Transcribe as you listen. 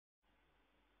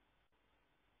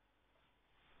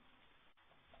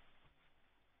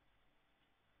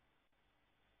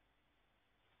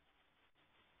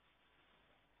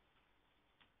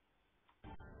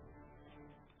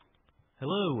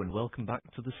Hello and welcome back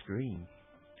to the stream.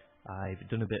 I've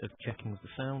done a bit of checking of the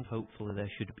sound. Hopefully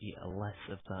there should be less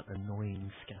of that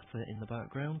annoying scatter in the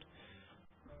background.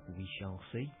 We shall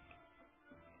see.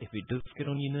 If it does get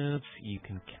on your nerves, you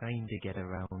can kinda get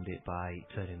around it by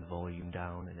turning the volume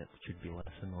down and it should be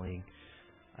less annoying.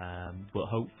 But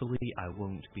hopefully I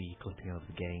won't be clipping over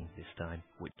the game this time,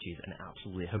 which is an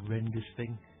absolutely horrendous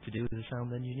thing to do as a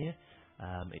sound engineer.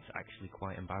 It's actually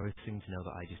quite embarrassing to know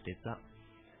that I just did that.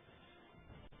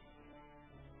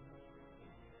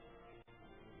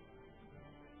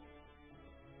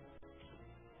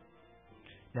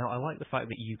 Now, I like the fact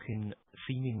that you can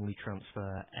seemingly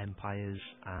transfer empires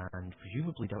and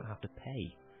presumably don't have to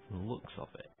pay from the looks of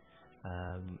it.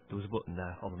 There was a button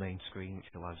there on the main screen which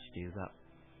allows you to do that.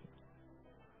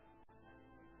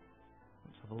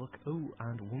 Let's have a look. Oh,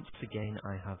 and once again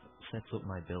I have set up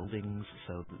my buildings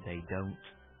so that they don't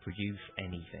produce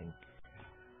anything.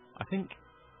 I think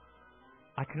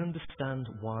I can understand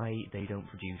why they don't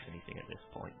produce anything at this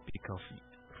point, because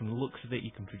from the looks of it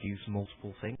you can produce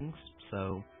multiple things,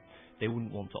 so they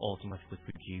wouldn't want to automatically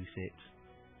produce it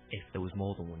if there was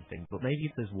more than one thing. But maybe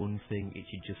if there's one thing, it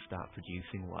should just start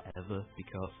producing whatever,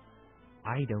 because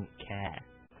I don't care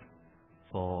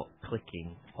for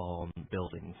clicking on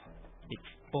buildings.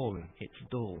 It's boring, it's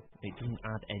dull, it doesn't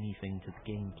add anything to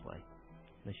the gameplay.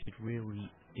 They should really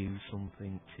do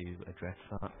something to address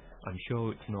that. I'm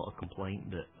sure it's not a complaint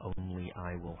that only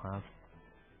I will have.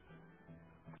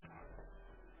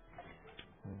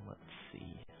 Let's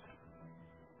see.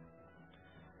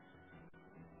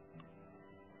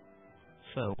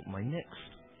 So, my next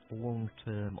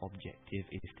long-term objective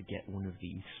is to get one of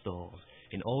these stores.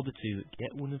 In order to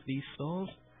get one of these stores,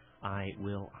 I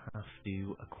will have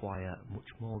to acquire much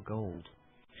more gold.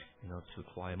 In order to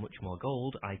acquire much more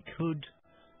gold, I could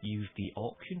use the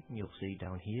auction. You'll see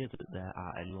down here that there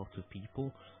are a lot of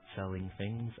people selling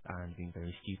things and being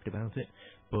very stupid about it,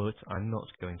 but I'm not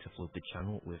going to flood the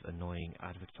channel with annoying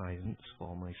advertisements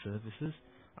for my services.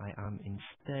 I am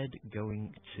instead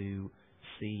going to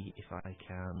see if I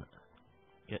can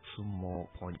get some more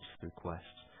points through quests.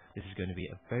 This is going to be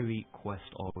a very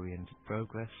quest-oriented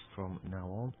progress from now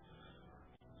on.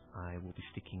 I will be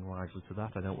sticking largely to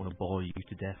that. I don't want to bore you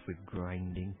to death with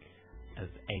grinding of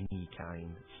any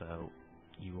kind, so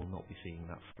you will not be seeing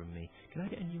that from me. Can I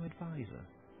get a new advisor?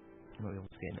 I might be able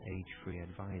to get an age-free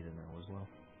advisor now as well.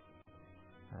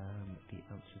 The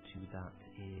answer to that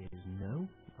is no.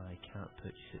 I can't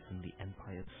purchase it from the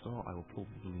Empire store. I will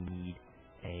probably need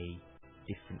a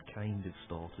different kind of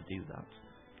store to do that.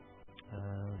 If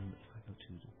I go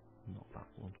to not that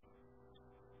one.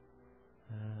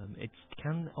 It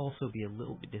can also be a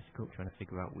little bit difficult trying to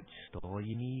figure out which store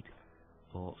you need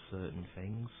for certain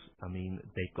things. I mean,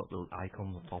 they've got the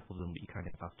icons on top of them, but you kind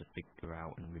of have to figure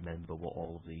out and remember what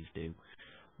all of these do.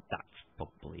 That's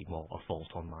probably more a fault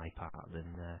on my part than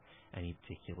any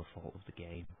particular fault of the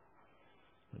game.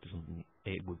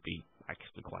 It would be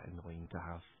actually quite annoying to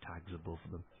have tags above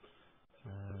them.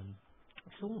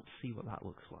 I still want to see what that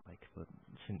looks like, but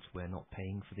since we're not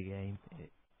paying for the game,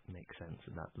 it makes sense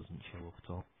that that doesn't show up at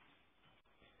all.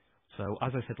 So,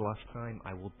 as I said last time,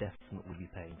 I will definitely be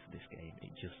paying for this game.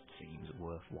 It just seems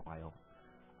worthwhile.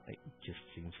 It just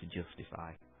seems to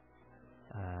justify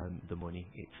the money.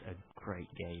 It's a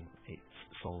great game. It's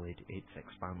solid, it's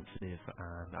expansive,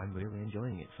 and I'm really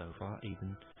enjoying it so far,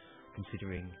 even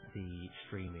considering the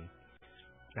streaming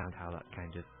and how that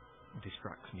kind of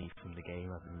distracts me from the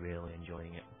game. I've been really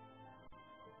enjoying it.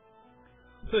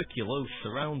 Herculos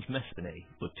surrounds Messene,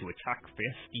 but to attack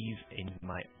Thyestes in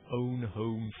my own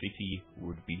home city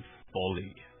would be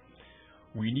folly.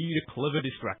 We need a clever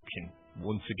distraction.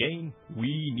 Once again, we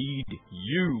need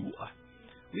you.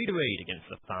 Lead a raid against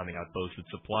the farming outpost that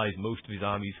supplies most of his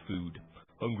army's food.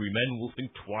 Hungry men will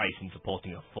think twice in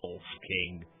supporting a false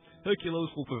king. Herculos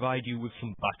will provide you with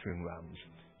some battering rams.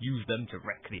 Use them to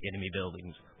wreck the enemy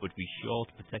buildings, but be sure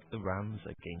to protect the rams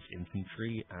against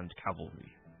infantry and cavalry.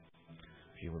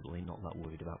 Presumably not that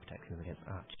worried about protecting them against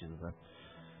archers then.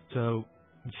 So,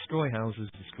 destroy houses,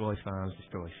 destroy farms,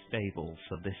 destroy stables.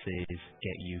 So this is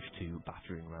get used to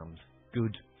battering rams.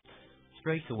 Good.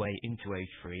 Straight away into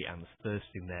age 3, and the first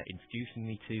thing they're introducing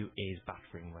me to is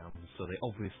battering rams. So they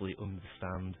obviously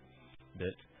understand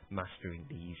that mastering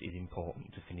these is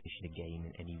important to finishing a game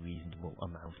in any reasonable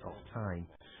amount of time.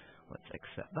 Let's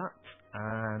accept that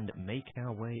and make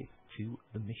our way to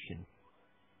the mission.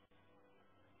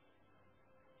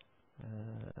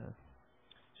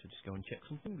 So just go and check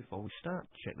something before we start.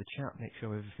 Check the chat, make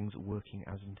sure everything's working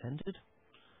as intended.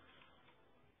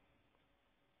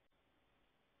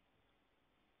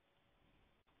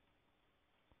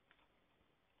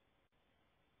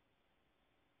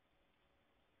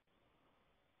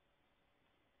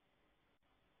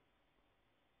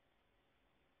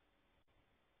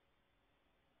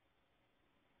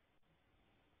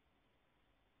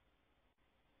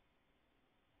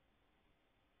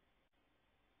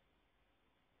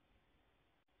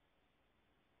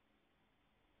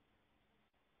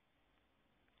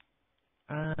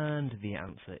 And the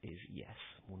answer is yes.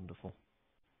 Wonderful.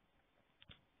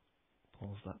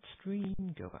 Pause that stream,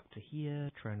 go back to here,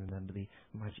 try and remember the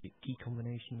magic key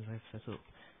combinations I've set up,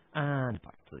 and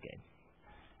back to the game.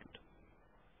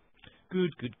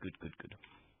 Good, good, good, good, good.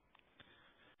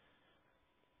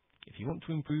 If you want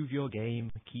to improve your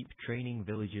game, keep training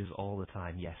villagers all the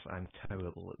time. Yes, I'm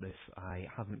terrible at this. I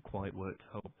haven't quite worked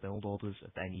out build orders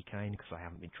of any kind because I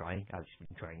haven't been trying. I've just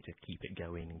been trying to keep it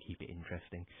going and keep it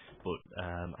interesting. But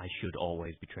I should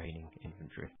always be training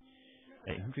infantry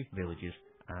villagers,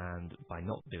 and by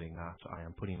not doing that, I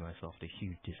am putting myself at a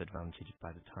huge disadvantage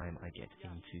by the time I get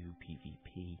into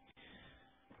PvP.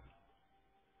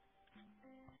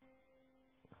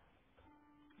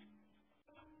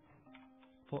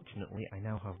 Fortunately, I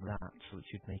now have that, so it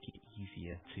should make it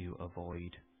easier to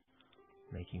avoid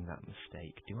making that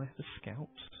mistake. Do I have a scout?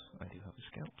 I do have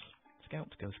a scout. Scout,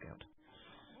 go scout.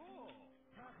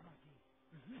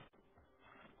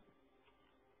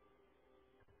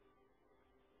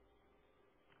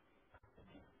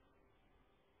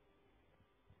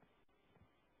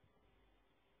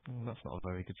 That's not a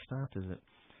very good start, is it?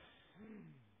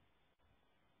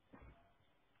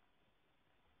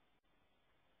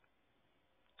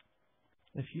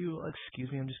 If you'll excuse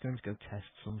me, I'm just going to go test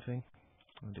something.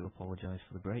 I do apologise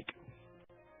for the break.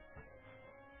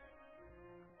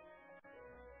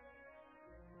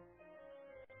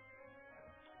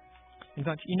 In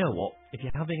fact, you know what? If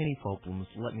you're having any problems,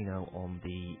 let me know on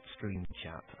the stream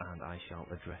chat and I shall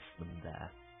address them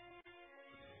there.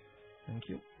 Thank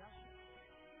you.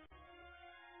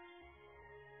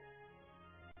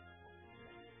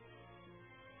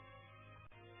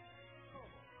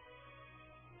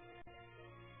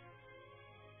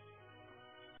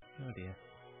 Oh dear.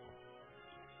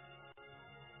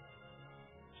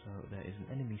 So there is an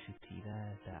enemy city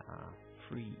there, there are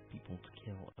 3 people to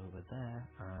kill over there,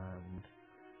 and...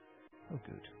 oh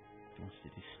good. Wants to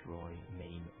destroy,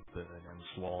 maim, burn and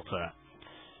slaughter.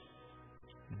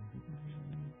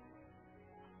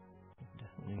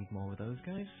 Definitely need more of those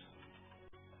guys.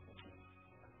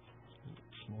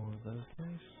 Lots more of those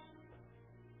guys.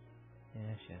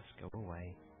 Yes, yes, go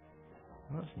away.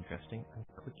 Well, that's interesting. I'm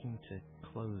clicking to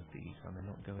close these and they're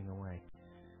not going away.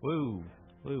 Whoa!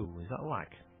 Whoa, is that lag?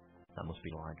 That must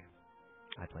be lag.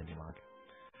 I blame you, lag.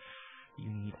 You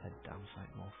need a damn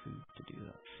sight more food to do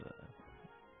that, sir.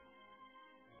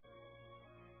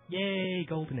 Yay,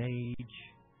 Golden Age!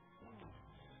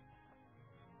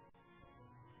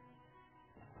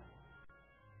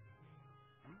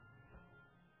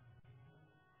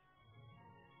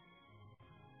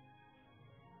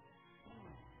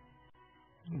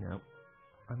 You know,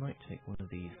 I might take one of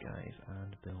these guys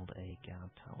and build a guard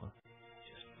tower,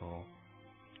 just for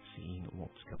seeing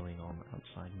what's going on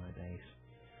outside my base.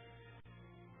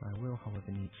 I will,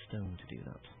 however, need stone to do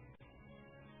that.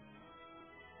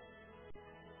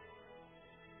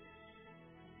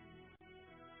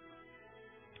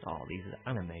 Oh, these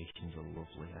animations are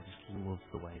lovely. I just love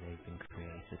the way they've been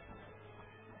created.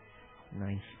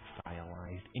 Nice,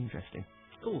 stylized, interesting,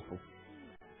 colourful.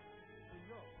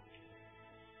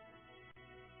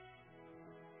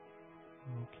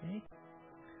 Okay.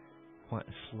 Quite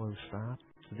a slow start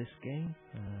to this game.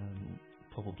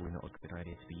 Probably not a good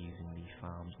idea to be using these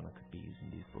farms when I could be using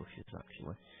these bushes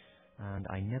actually. And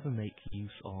I never make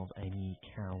use of any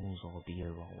cows or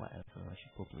deer or whatever. I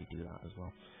should probably do that as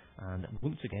well. And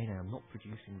once again, I am not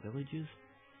producing villagers.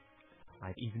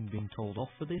 I've even been told off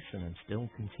for this, and I'm still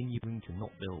continuing to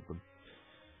not build them.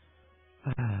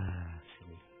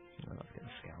 Silly. No, let's get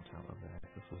the scout out of there,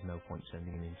 because there's no point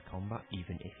sending him into combat,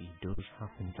 even if he does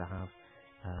happen to have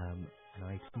an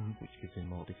item which gives him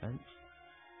more defense.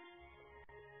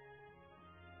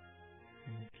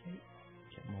 Okay,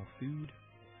 get more food,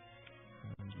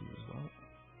 and you as well.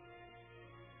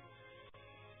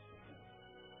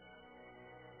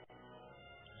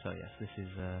 So yes, this is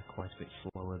quite a bit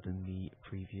slower than the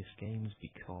previous games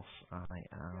because I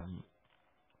am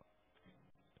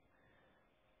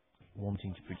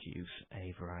wanting to produce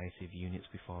a variety of units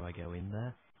before I go in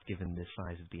there. Given the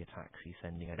size of the attacks he's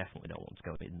sending, I definitely don't want to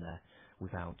go in there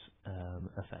without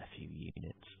a fair few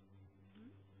units.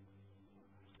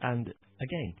 And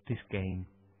again, this game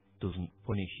doesn't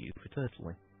punish you for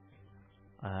turtling.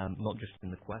 Not just in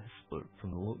the quest, but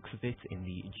from the looks of it, in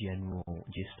the general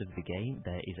gist of the game,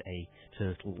 there is a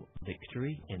turtle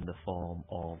victory in the form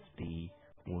of the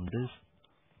wonders,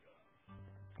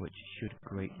 which should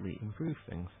greatly improve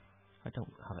things. I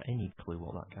don't have any clue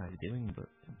what that guy's doing, but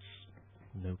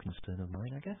it's no concern of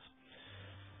mine, I guess.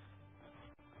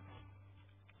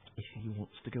 If he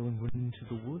wants to go and run into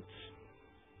the woods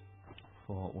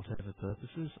for whatever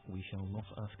purposes, we shall not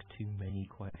ask too many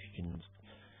questions.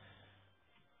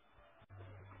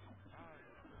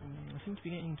 I seem to be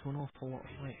getting into an awful lot of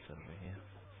fights over here.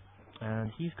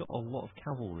 And he's got a lot of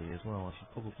cavalry as well. I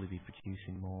should probably be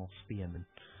producing more spearmen.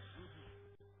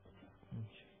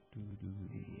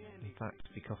 In fact,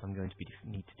 because I'm going to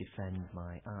need to defend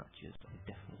my archers, I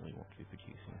definitely want to be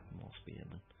producing more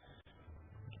spearmen.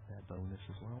 Get their bonus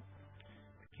as well.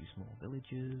 Produce more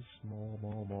villagers,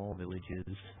 more villagers.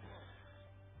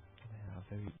 They are a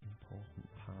very important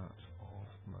part of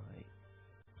my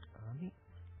army.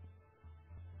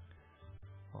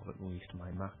 Or at least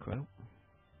my macro.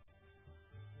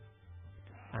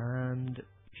 And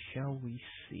shall we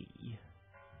see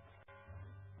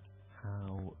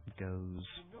how goes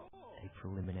a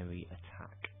preliminary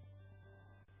attack?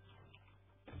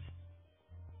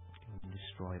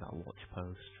 Destroy that watch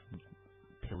post,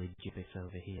 pillage a bit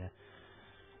over here.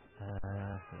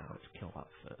 Yeah, let's kill that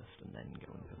first and then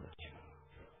go and village.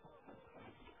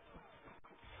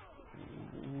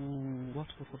 Ooh, what?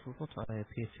 I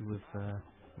appear to have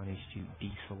managed to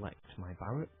deselect my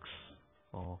barracks,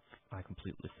 or I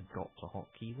completely forgot to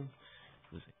hotkey them.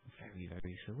 It was very,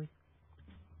 very silly.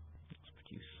 Let's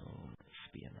produce some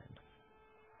spearmen.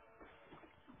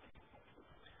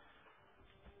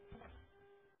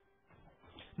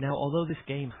 Now, although this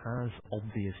game has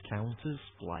obvious counters,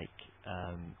 like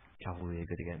cavalry are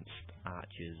good against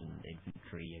archers and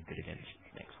infantry are good against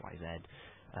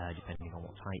XYZ, depending on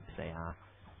what type they are,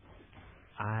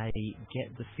 I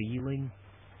get the feeling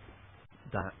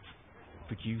that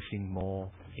producing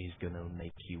more is going to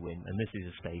make you win, and this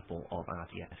is a staple of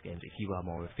RTS games. If you are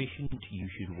more efficient, you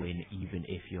should win, even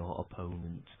if your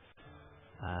opponent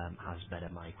has better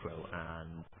micro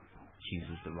and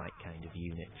chooses the right kind of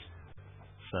units.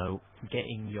 So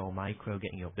getting your micro,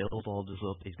 getting your build orders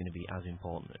up is going to be as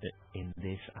important in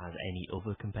this as any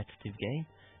other competitive game,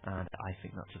 and I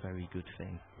think that's a very good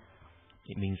thing.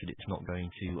 It means that it's not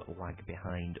going to lag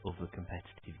behind other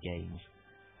competitive games,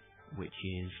 which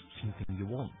is something you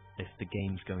want. If the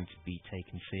game's going to be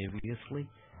taken seriously,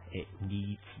 it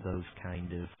needs those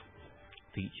kind of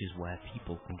features where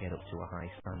people can get up to a high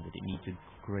standard. It needs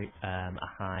a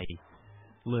high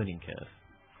learning curve,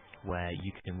 where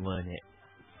you can learn it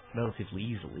relatively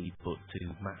easily, but to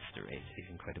master it is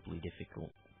incredibly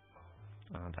difficult.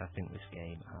 And I think this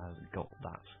game has got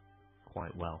that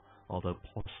quite well, although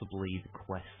possibly the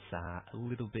quests are a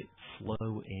little bit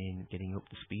slow in getting up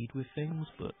to speed with things,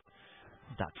 but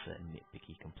that's a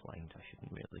nitpicky complaint. I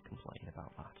shouldn't really complain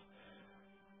about that.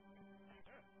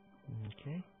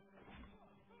 Okay.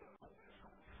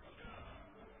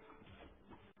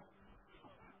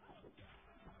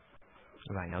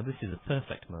 Right, now this is a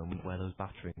perfect moment where those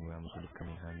battering rams would have come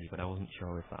in handy, but I wasn't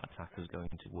sure if that attack was going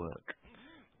to work.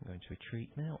 I'm going to retreat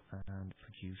now and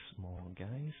produce more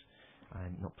guys.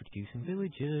 I'm not producing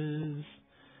villagers.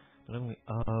 But only,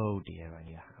 oh dear, I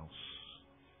need a house.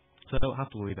 So I don't have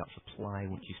to worry about supply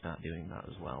once you start doing that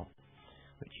as well,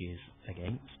 which is,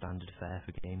 again, standard fare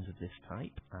for games of this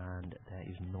type, and there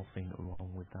is nothing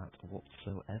wrong with that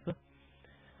whatsoever.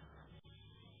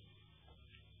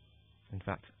 In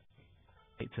fact,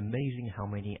 it's amazing how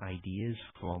many ideas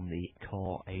from the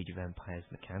core Age of Empires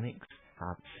mechanics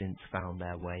have since found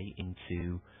their way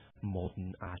into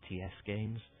modern RTS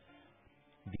games.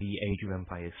 The Age of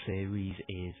Empires series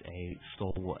is a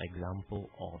stalwart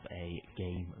example of a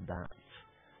game that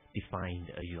defined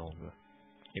a genre.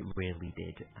 It really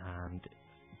did, and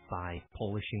by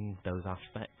polishing those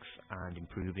aspects and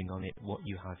improving on it, what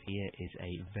you have here is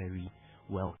a very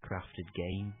well-crafted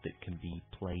game that can be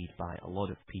played by a lot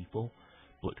of people,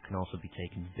 but can also be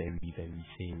taken very, very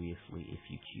seriously if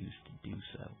you choose to do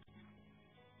so.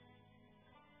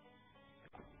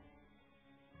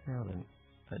 Now then,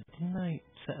 didn't I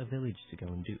set a village to go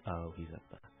and do? Oh, he's up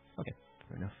there. Okay,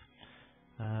 fair enough.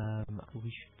 We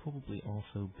should probably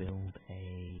also build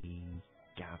a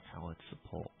guard tower to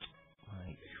support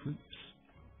my troops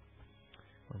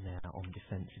when they are on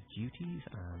defensive duties,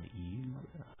 and you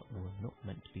were not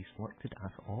meant to be selected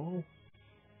at all.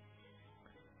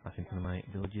 I think one of my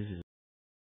villages is